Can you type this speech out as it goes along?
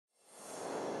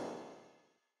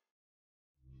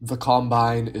The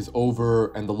combine is over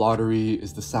and the lottery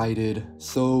is decided,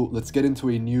 so let's get into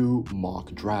a new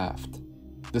mock draft.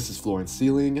 This is Floor and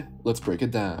Ceiling, let's break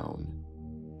it down.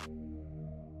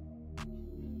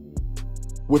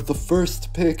 With the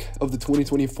first pick of the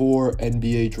 2024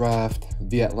 NBA draft,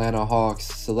 the Atlanta Hawks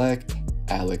select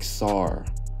Alex Sarr.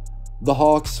 The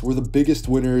Hawks were the biggest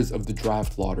winners of the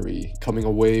draft lottery, coming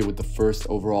away with the first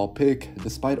overall pick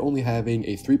despite only having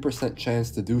a 3% chance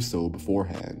to do so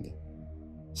beforehand.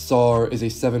 Sarr is a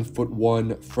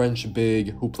 7'1" French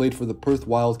big who played for the Perth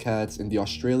Wildcats in the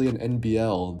Australian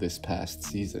NBL this past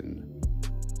season.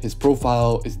 His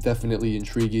profile is definitely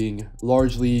intriguing,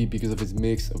 largely because of his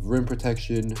mix of rim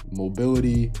protection,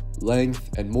 mobility, length,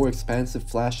 and more expansive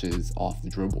flashes off the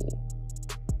dribble.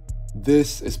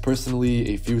 This is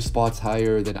personally a few spots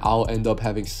higher than I'll end up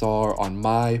having Sarr on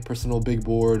my personal big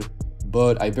board,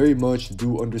 but I very much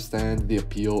do understand the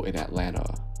appeal in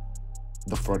Atlanta.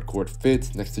 The front court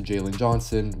fit next to Jalen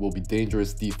Johnson will be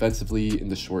dangerous defensively in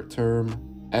the short term,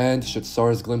 and should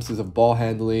Sarr's glimpses of ball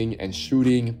handling and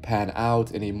shooting pan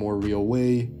out in a more real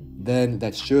way, then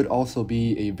that should also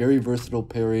be a very versatile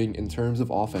pairing in terms of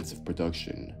offensive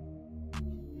production.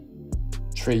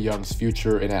 Trae Young's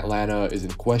future in Atlanta is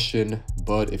in question,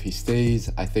 but if he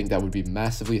stays, I think that would be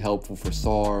massively helpful for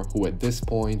Sarr, who at this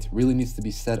point really needs to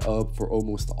be set up for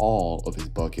almost all of his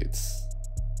buckets.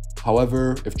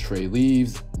 However, if Trae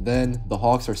leaves, then the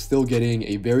Hawks are still getting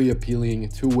a very appealing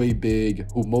two-way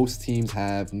big who most teams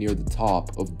have near the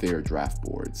top of their draft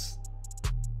boards.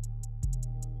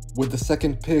 With the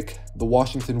second pick, the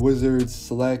Washington Wizards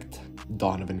select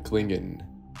Donovan Clingan.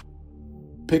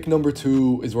 Pick number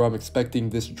 2 is where I'm expecting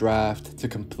this draft to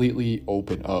completely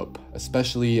open up,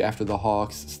 especially after the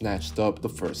Hawks snatched up the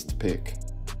first pick.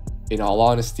 In all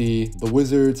honesty, the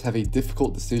Wizards have a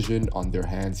difficult decision on their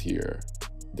hands here.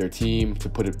 Their team, to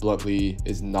put it bluntly,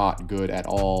 is not good at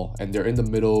all, and they're in the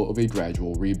middle of a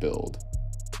gradual rebuild.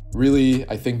 Really,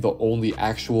 I think the only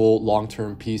actual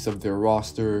long-term piece of their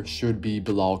roster should be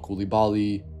Bilal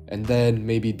Coulibaly, and then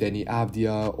maybe Deni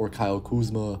Avdija or Kyle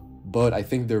Kuzma, but I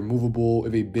think they're movable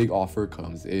if a big offer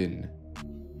comes in.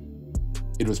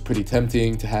 It was pretty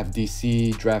tempting to have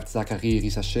DC draft Zaccharie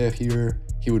Risacher here.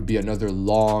 He would be another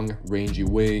long, rangy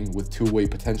wing with two-way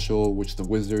potential, which the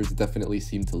Wizards definitely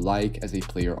seem to like as a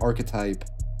player archetype.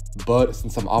 But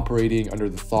since I'm operating under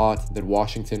the thought that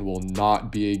Washington will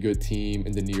not be a good team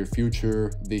in the near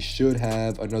future, they should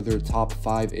have another top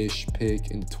 5-ish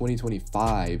pick in the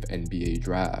 2025 NBA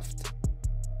draft.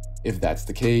 If that's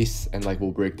the case, and like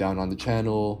we'll break down on the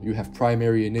channel, you have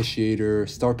primary initiator,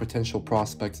 star potential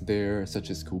prospects there such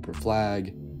as Cooper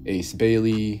Flagg, Ace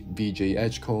Bailey, BJ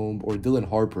Edgecombe, or Dylan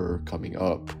Harper coming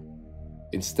up.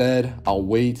 Instead, I'll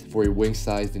wait for a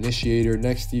wing-sized initiator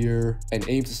next year and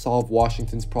aim to solve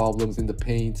Washington's problems in the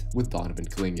paint with Donovan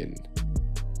Clingan.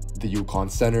 The UConn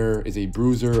center is a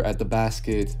bruiser at the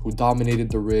basket who dominated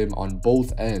the rim on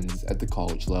both ends at the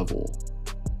college level.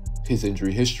 His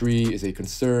injury history is a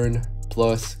concern,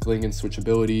 plus Clingan's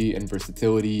switchability and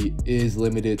versatility is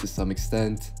limited to some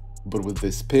extent, but with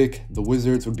this pick, the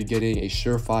Wizards would be getting a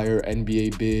surefire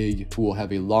NBA big who will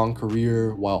have a long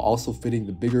career while also fitting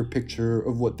the bigger picture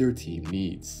of what their team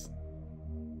needs.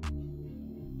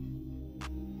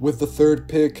 With the third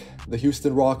pick, the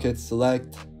Houston Rockets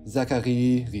select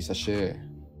Zaccharie Risacher.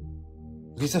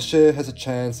 Risacher has a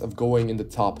chance of going in the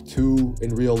top 2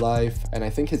 in real life, and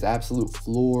I think his absolute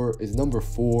floor is number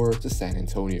 4 to San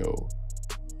Antonio.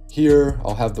 Here,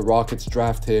 I'll have the Rockets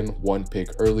draft him one pick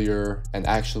earlier, and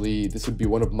actually, this would be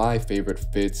one of my favorite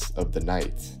fits of the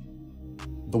night.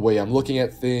 The way I'm looking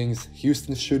at things,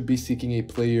 Houston should be seeking a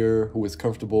player who is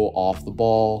comfortable off the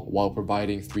ball while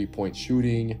providing 3-point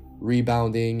shooting,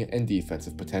 rebounding, and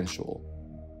defensive potential.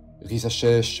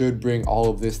 Risacher should bring all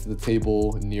of this to the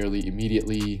table nearly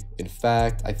immediately. In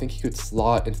fact, I think he could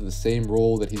slot into the same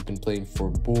role that he's been playing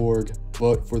for Borg,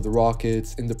 but for the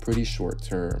Rockets in the pretty short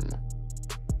term.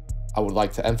 I would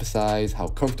like to emphasize how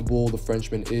comfortable the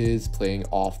Frenchman is playing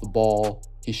off the ball.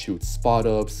 He shoots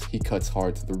spot-ups, he cuts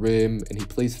hard to the rim, and he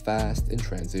plays fast in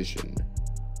transition.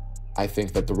 I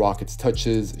think that the Rockets'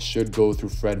 touches should go through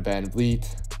Fred VanVleet,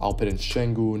 Alperen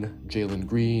Şengün, Jalen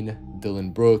Green,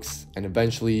 Dylan Brooks, and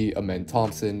eventually Amen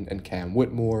Thompson and Cam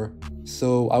Whitmore,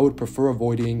 so I would prefer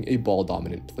avoiding a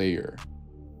ball-dominant player.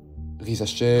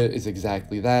 Risacher is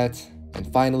exactly that. And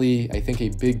finally, I think a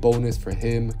big bonus for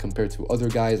him compared to other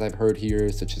guys I've heard here,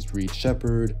 such as Reed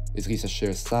Shepherd, is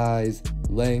Risacher's size,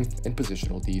 length, and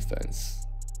positional defense.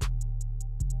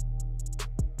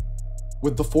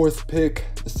 With the fourth pick,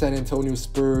 the San Antonio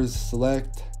Spurs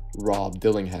select Rob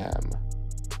Dillingham.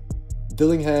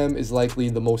 Dillingham is likely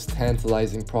the most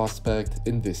tantalizing prospect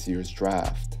in this year's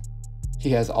draft.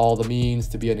 He has all the means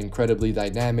to be an incredibly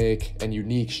dynamic and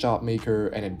unique shot maker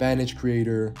and advantage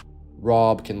creator.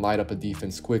 Rob can light up a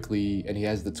defense quickly, and he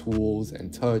has the tools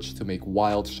and touch to make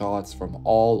wild shots from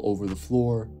all over the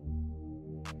floor.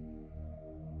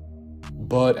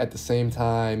 But at the same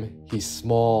time, he's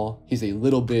small, he's a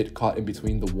little bit caught in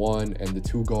between the 1 and the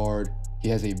 2 guard. He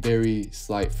has a very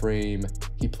slight frame,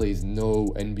 he plays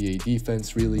no NBA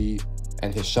defense really,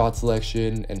 and his shot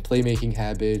selection and playmaking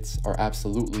habits are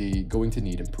absolutely going to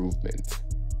need improvement.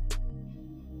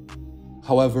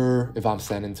 However, if I'm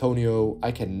San Antonio,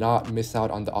 I cannot miss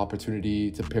out on the opportunity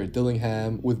to pair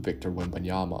Dillingham with Victor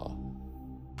Wembanyama.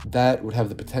 That would have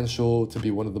the potential to be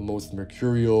one of the most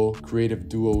mercurial, creative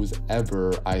duos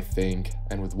ever, I think,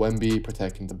 and with Wemby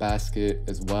protecting the basket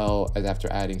as well as after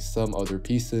adding some other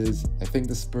pieces, I think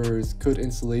the Spurs could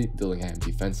insulate Dillingham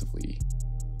defensively.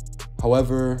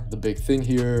 However, the big thing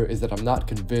here is that I'm not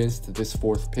convinced this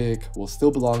 4th pick will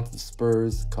still belong to the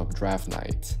Spurs come draft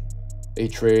night. A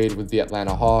trade with the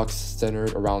Atlanta Hawks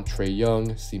centered around Trae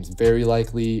Young seems very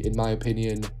likely in my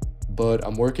opinion, but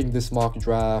I'm working this mock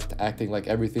draft acting like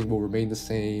everything will remain the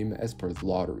same as per the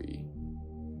lottery.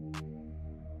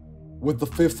 With the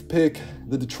 5th pick,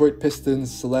 the Detroit Pistons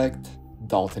select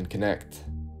Dalton Knecht.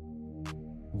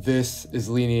 This is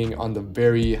leaning on the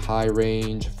very high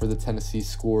range for the Tennessee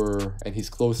scorer, and he's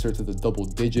closer to the double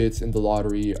digits in the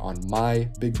lottery on my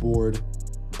big board.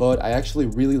 But I actually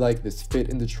really like this fit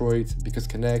in Detroit because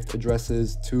Knecht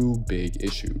addresses 2 big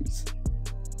issues.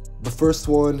 The first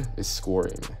one is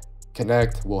scoring.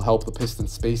 Knecht will help the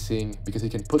Pistons spacing because he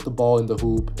can put the ball in the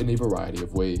hoop in a variety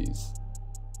of ways.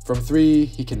 From 3,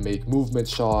 he can make movement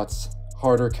shots,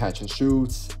 harder catch and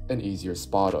shoots, and easier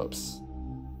spot ups.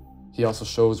 He also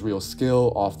shows real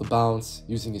skill off the bounce,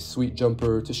 using his sweet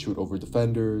jumper to shoot over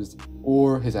defenders,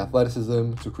 or his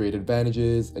athleticism to create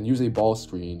advantages and use a ball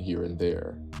screen here and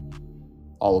there.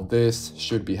 All of this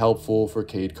should be helpful for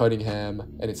Cade Cunningham,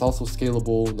 and it's also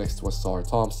scalable next to Ausar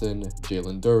Thompson,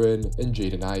 Jalen Duren, and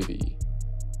Jaden Ivey.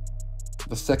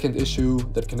 The second issue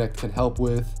that Knecht can help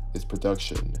with is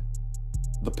production.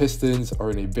 The Pistons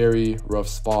are in a very rough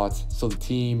spot, so the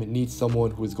team needs someone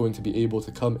who is going to be able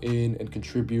to come in and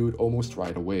contribute almost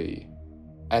right away.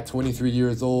 At 23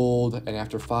 years old, and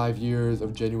after 5 years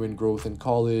of genuine growth in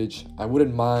college, I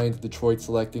wouldn't mind Detroit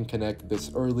selecting Knecht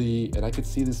this early, and I could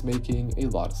see this making a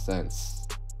lot of sense.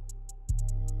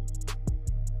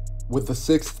 With the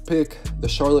 6th pick, the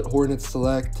Charlotte Hornets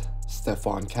select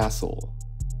Stephon Castle.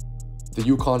 The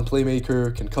UConn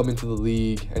playmaker can come into the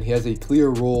league, and he has a clear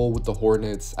role with the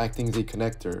Hornets, acting as a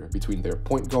connector between their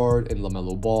point guard in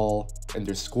LaMelo Ball and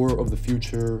their scorer of the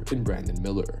future in Brandon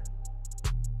Miller.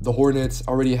 The Hornets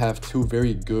already have 2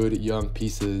 very good young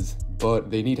pieces, but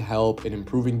they need help in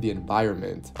improving the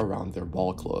environment around their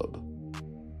ball club.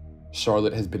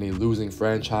 Charlotte has been a losing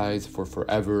franchise for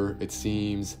forever, it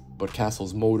seems, but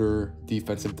Castle's motor,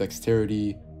 defensive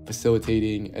dexterity,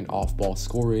 facilitating, and off-ball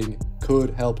scoring could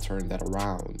help turn that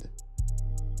around.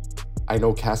 I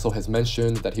know Castle has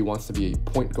mentioned that he wants to be a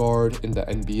point guard in the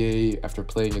NBA after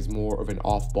playing as more of an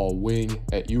off-ball wing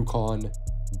at UConn,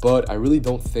 but I really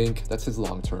don't think that's his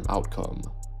long-term outcome.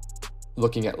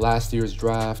 Looking at last year's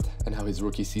draft and how his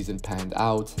rookie season panned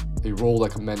out, a role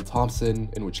like Amen Thompson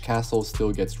in which Castle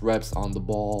still gets reps on the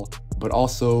ball, but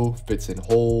also fits in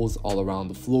holes all around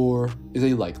the floor is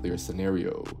a likelier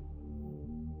scenario.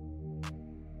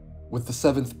 With the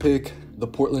 7th pick, the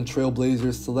Portland Trail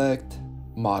Blazers select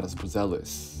Matas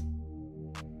Buzelis.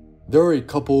 There are a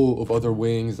couple of other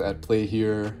wings at play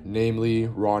here, namely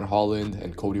Ron Holland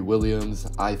and Cody Williams,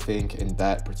 I think in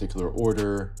that particular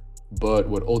order, but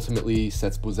what ultimately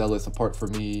sets Buzelis apart for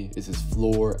me is his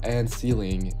floor and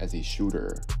ceiling as a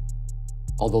shooter.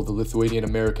 Although the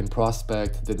Lithuanian-American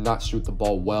prospect did not shoot the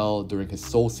ball well during his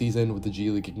sole season with the G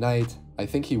League Ignite, I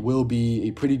think he will be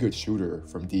a pretty good shooter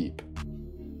from deep.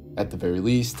 At the very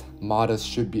least, Matas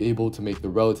should be able to make the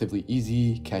relatively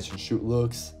easy catch and shoot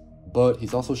looks, but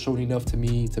he's also shown enough to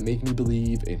me to make me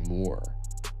believe in more.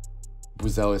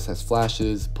 Buzelis has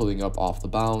flashes pulling up off the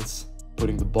bounce,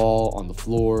 putting the ball on the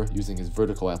floor using his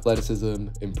vertical athleticism,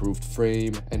 improved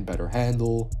frame, and better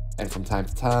handle, and from time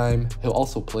to time, he'll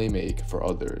also playmake for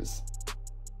others.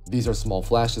 These are small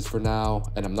flashes for now,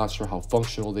 and I'm not sure how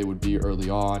functional they would be early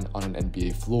on an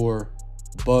NBA floor,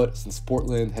 but since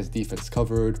Portland has defense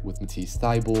covered with Matisse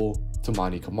Thybulle,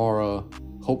 Toumani Camara,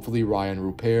 hopefully Ryan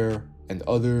Rupert, and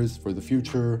others for the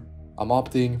future, I'm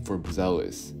opting for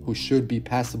Buzelis, who should be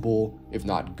passable if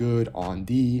not good on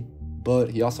D,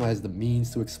 but he also has the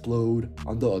means to explode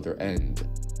on the other end.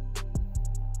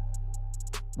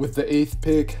 With the 8th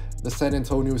pick, the San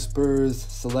Antonio Spurs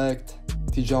select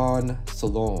Tijan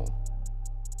Salon.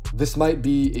 This might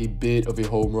be a bit of a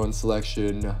home run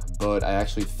selection, but I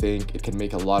actually think it can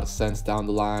make a lot of sense down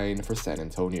the line for San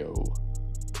Antonio.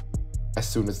 As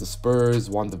soon as the Spurs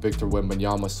won the Victor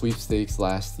Wembanyama sweepstakes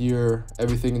last year,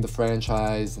 everything in the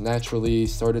franchise naturally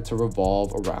started to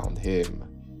revolve around him.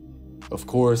 Of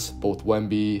course, both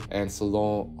Wemby and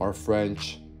Salon are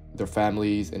French. Their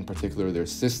families, in particular their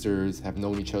sisters, have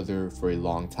known each other for a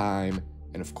long time,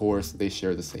 and of course they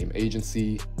share the same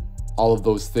agency. All of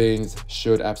those things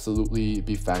should absolutely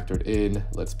be factored in,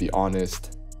 let's be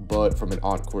honest. But from an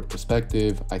on-court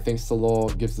perspective, I think Salon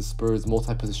gives the Spurs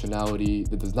multi-positionality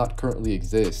that does not currently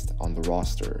exist on the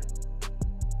roster.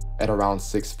 At around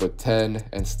 6'10"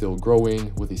 and still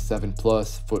growing with a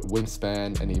 7+ foot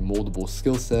wingspan and a moldable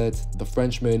skill set, the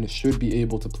Frenchman should be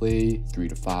able to play 3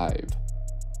 to 5.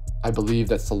 I believe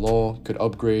that Salon could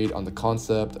upgrade on the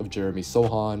concept of Jeremy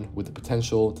Sohan with the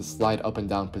potential to slide up and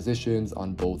down positions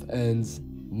on both ends,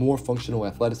 more functional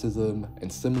athleticism,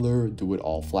 and similar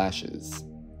do-it-all flashes.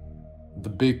 The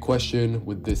big question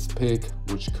with this pick,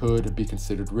 which could be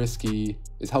considered risky,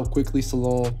 is how quickly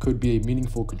Salon could be a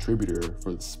meaningful contributor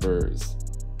for the Spurs.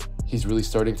 He's really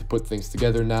starting to put things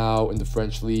together now in the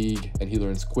French league, and he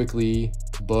learns quickly,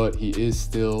 but he is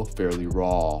still fairly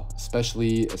raw,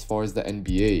 especially as far as the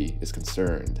NBA is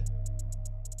concerned.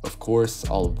 Of course,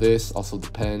 all of this also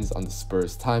depends on the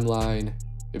Spurs' timeline.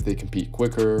 If they compete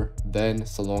quicker, then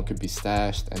Salon could be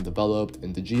stashed and developed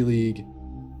in the G League,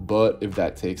 but if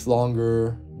that takes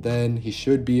longer, then he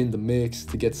should be in the mix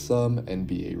to get some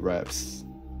NBA reps.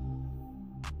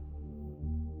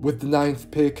 With the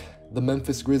 9th pick, the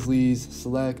Memphis Grizzlies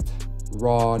select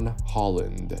Ron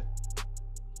Holland.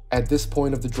 At this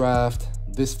point of the draft,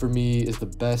 this for me is the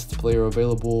best player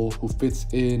available who fits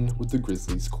in with the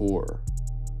Grizzlies core.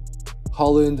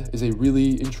 Holland is a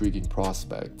really intriguing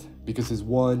prospect because his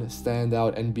one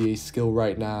standout NBA skill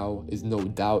right now is no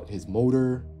doubt his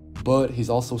motor, but he's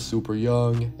also super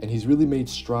young and he's really made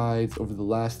strides over the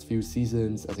last few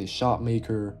seasons as a shot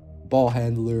maker, ball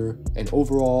handler, and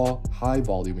overall high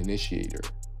volume initiator.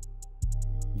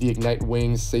 The Ignite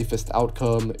wing's safest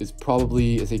outcome is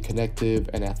probably as a connective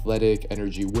and athletic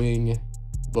energy wing,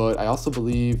 but I also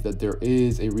believe that there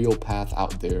is a real path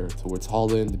out there towards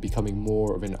Holland becoming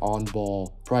more of an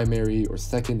on-ball primary or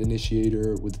second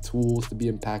initiator with the tools to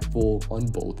be impactful on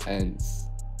both ends.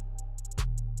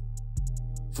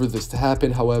 For this to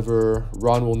happen, however,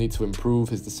 Ron will need to improve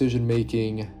his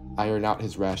decision-making, iron out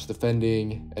his rash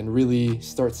defending, and really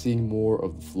start seeing more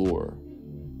of the floor.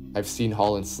 I've seen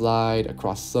Holland slide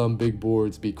across some big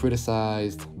boards be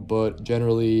criticized, but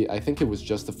generally I think it was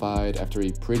justified after a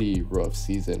pretty rough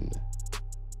season.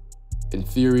 In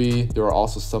theory, there are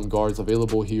also some guards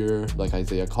available here like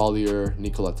Isaiah Collier,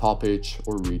 Nikola Topic,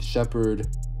 or Reed Shepherd,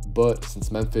 but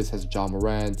since Memphis has Ja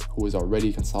Morant, who is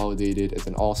already consolidated as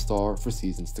an all-star for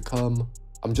seasons to come,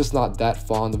 I'm just not that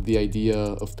fond of the idea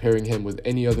of pairing him with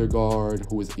any other guard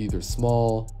who is either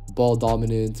small, ball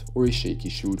dominant, or a shaky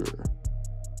shooter.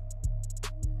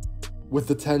 With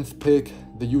the 10th pick,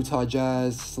 the Utah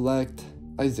Jazz select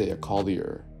Isaiah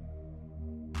Collier.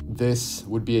 This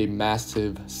would be a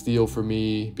massive steal for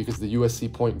me because the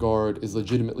USC point guard is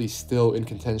legitimately still in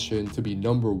contention to be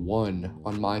 #1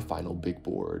 on my final big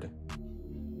board.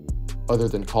 Other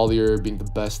than Collier being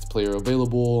the best player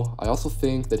available, I also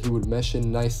think that he would mesh in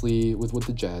nicely with what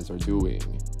the Jazz are doing.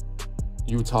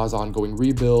 Utah's ongoing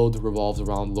rebuild revolves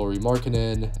around Lauri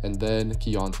Markkanen and then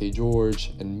Keontae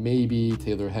George and maybe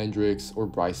Taylor Hendricks or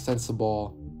Bryce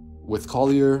Sensabaugh. With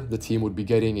Collier, the team would be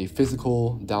getting a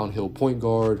physical, downhill point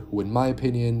guard who in my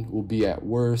opinion will be at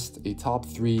worst a top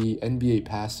 3 NBA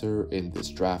passer in this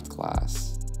draft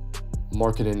class.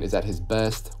 Markkanen is at his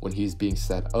best when he's being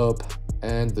set up,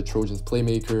 and the Trojans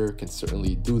playmaker can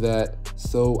certainly do that,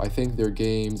 so I think their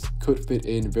games could fit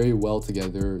in very well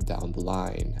together down the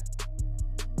line.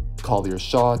 Collier's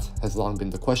shot has long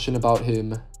been the question about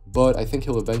him, but I think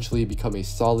he'll eventually become a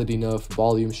solid enough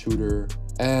volume shooter,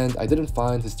 and I didn't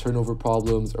find his turnover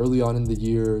problems early on in the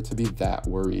year to be that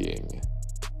worrying.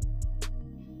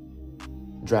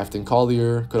 Drafting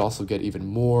Collier could also get even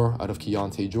more out of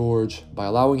Keontae George by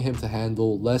allowing him to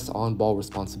handle less on-ball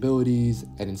responsibilities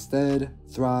and instead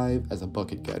thrive as a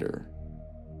bucket getter.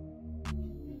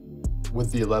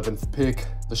 With the 11th pick,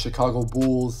 the Chicago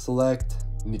Bulls select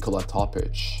Nikola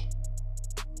Topic.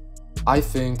 I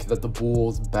think that the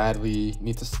Bulls badly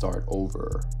need to start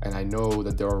over, and I know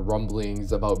that there are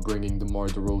rumblings about bringing DeMar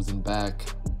DeRozan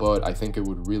back, but I think it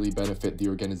would really benefit the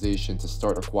organization to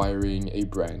start acquiring a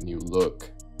brand new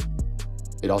look.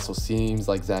 It also seems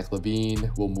like Zach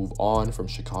LaVine will move on from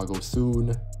Chicago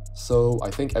soon, so I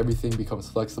think everything becomes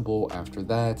flexible after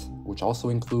that, which also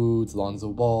includes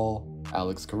Lonzo Ball,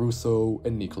 Alex Caruso,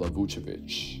 and Nikola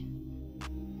Vucevic.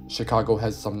 Chicago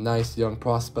has some nice young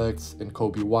prospects in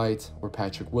Kobe White or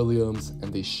Patrick Williams,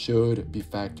 and they should be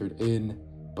factored in,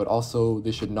 but also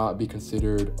they should not be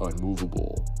considered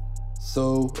unmovable.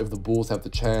 So if the Bulls have the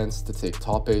chance to take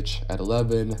Topic at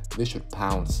 11, they should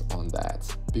pounce on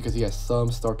that, because he has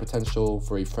some star potential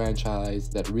for a franchise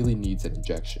that really needs an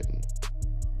injection.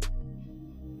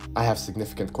 I have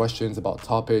significant questions about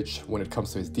Topic when it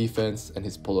comes to his defense and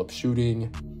his pull-up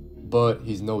shooting, but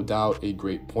he's no doubt a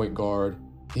great point guard.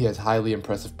 He has highly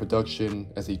impressive production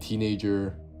as a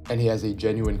teenager, and he has a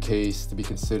genuine case to be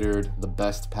considered the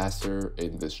best passer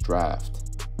in this draft.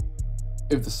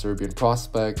 If the Serbian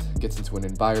prospect gets into an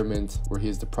environment where he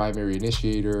is the primary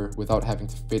initiator without having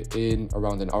to fit in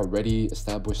around an already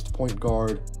established point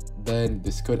guard, then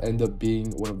this could end up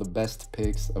being one of the best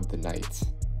picks of the night.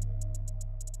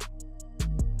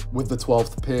 With the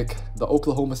 12th pick, the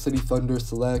Oklahoma City Thunder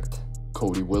select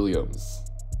Cody Williams.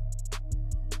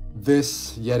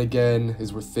 This, yet again,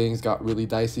 is where things got really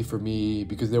dicey for me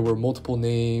because there were multiple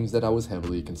names that I was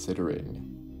heavily considering.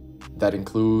 That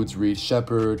includes Reed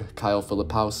Sheppard, Kyle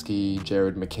Filipowski,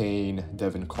 Jared McCain,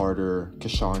 Devin Carter,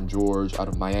 Keshawn George out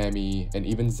of Miami, and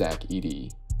even Zach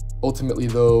Edey. Ultimately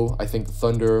though, I think the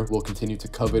Thunder will continue to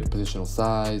covet positional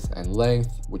size and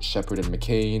length, which Sheppard and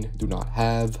McCain do not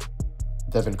have.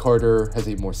 Devin Carter has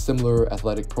a more similar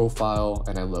athletic profile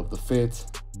and I love the fit,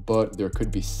 but there could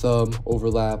be some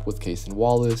overlap with Cason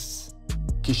Wallace.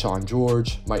 Keshawn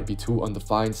George might be too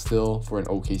undefined still for an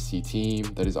OKC team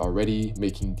that is already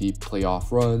making deep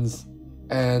playoff runs,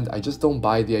 and I just don't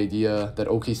buy the idea that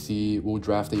OKC will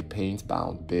draft a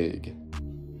paint-bound big.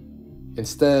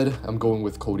 Instead, I'm going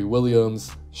with Cody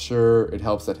Williams. Sure, it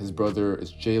helps that his brother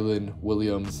is Jalen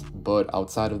Williams, but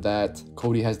outside of that,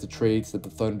 Cody has the traits that the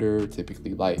Thunder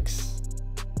typically likes.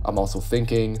 I'm also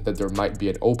thinking that there might be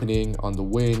an opening on the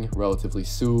wing relatively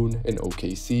soon in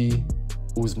OKC.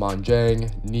 Ousmane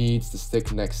Dieng needs to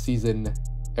stick next season.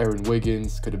 Aaron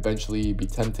Wiggins could eventually be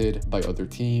tempted by other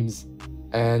teams.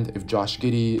 And if Josh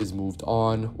Giddey is moved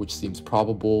on, which seems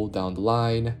probable down the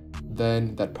line,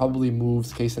 then that probably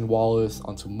moves Cason Wallace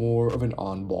onto more of an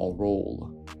on-ball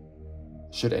role.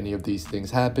 Should any of these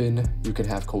things happen, you can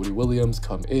have Cody Williams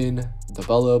come in,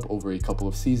 develop over a couple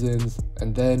of seasons,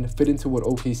 and then fit into what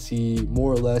OKC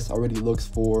more or less already looks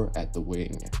for at the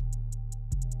wing.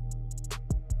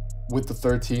 With the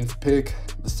 13th pick,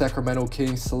 the Sacramento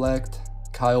Kings select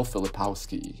Kyle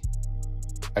Filipowski.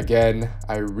 Again,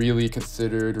 I really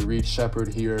considered Reed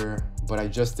Sheppard here, but I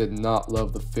just did not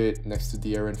love the fit next to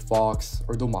De'Aaron Fox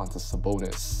or Domantas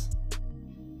Sabonis.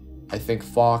 I think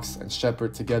Fox and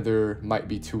Sheppard together might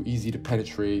be too easy to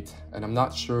penetrate, and I'm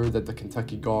not sure that the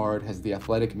Kentucky guard has the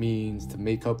athletic means to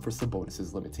make up for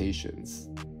Sabonis' limitations.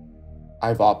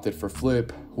 I've opted for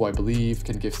Flip, who I believe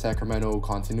can give Sacramento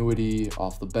continuity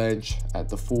off the bench at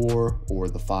the 4 or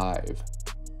the 5.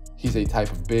 He's a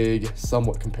type of big,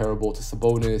 somewhat comparable to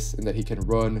Sabonis in that he can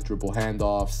run dribble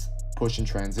handoffs, push in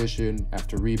transition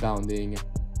after rebounding,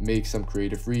 make some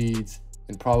creative reads,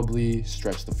 and probably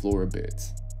stretch the floor a bit.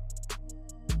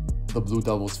 The Blue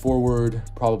Devils forward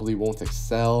probably won't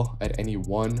excel at any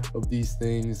one of these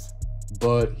things,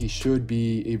 but he should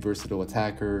be a versatile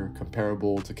attacker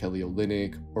comparable to Kelly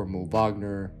Olynyk or Mo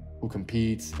Wagner, who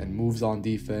competes and moves on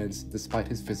defense despite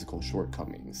his physical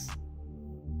shortcomings.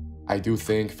 I do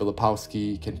think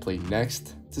Filipowski can play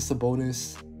next to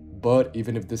Sabonis, but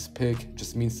even if this pick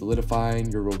just means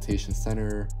solidifying your rotation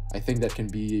center, I think that can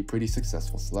be a pretty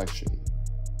successful selection.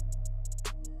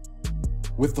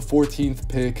 With the 14th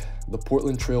pick, the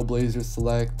Portland Trail Blazers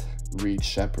select Reed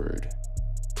Sheppard.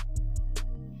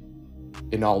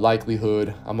 In all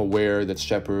likelihood, I'm aware that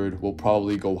Sheppard will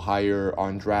probably go higher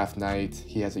on draft night.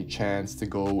 He has a chance to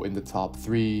go in the top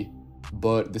 3,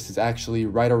 but this is actually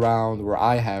right around where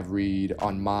I have Reed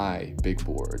on my big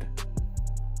board.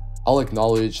 I'll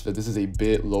acknowledge that this is a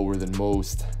bit lower than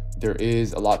most. There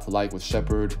is a lot to like with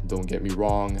Sheppard, don't get me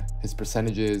wrong. His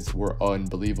percentages were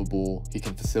unbelievable. He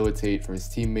can facilitate for his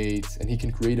teammates, and he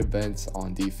can create events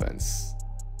on defense.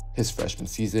 His freshman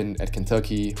season at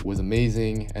Kentucky was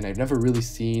amazing, and I've never really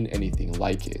seen anything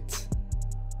like it.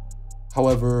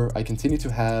 However, I continue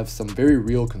to have some very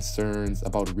real concerns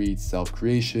about Reed's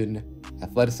self-creation,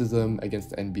 athleticism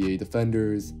against NBA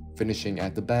defenders, finishing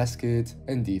at the basket,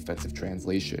 and defensive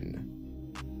translation.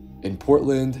 In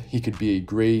Portland, he could be a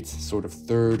great sort of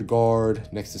third guard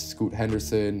next to Scoot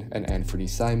Henderson and Anthony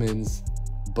Simons,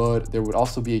 but there would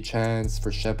also be a chance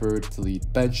for Shepherd to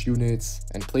lead bench units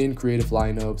and play in creative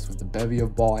lineups with the bevy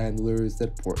of ball handlers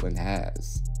that Portland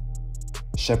has.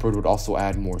 Shepherd would also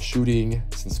add more shooting,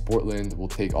 since Portland will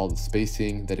take all the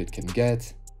spacing that it can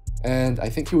get, and I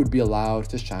think he would be allowed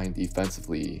to shine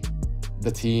defensively.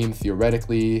 The team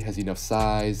theoretically has enough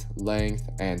size, length,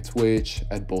 and twitch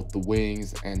at both the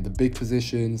wings and the big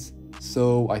positions,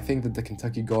 so I think that the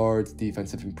Kentucky guard's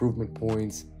defensive improvement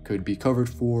points could be covered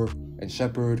for, and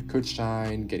Shepherd could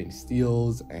shine getting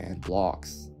steals and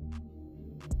blocks.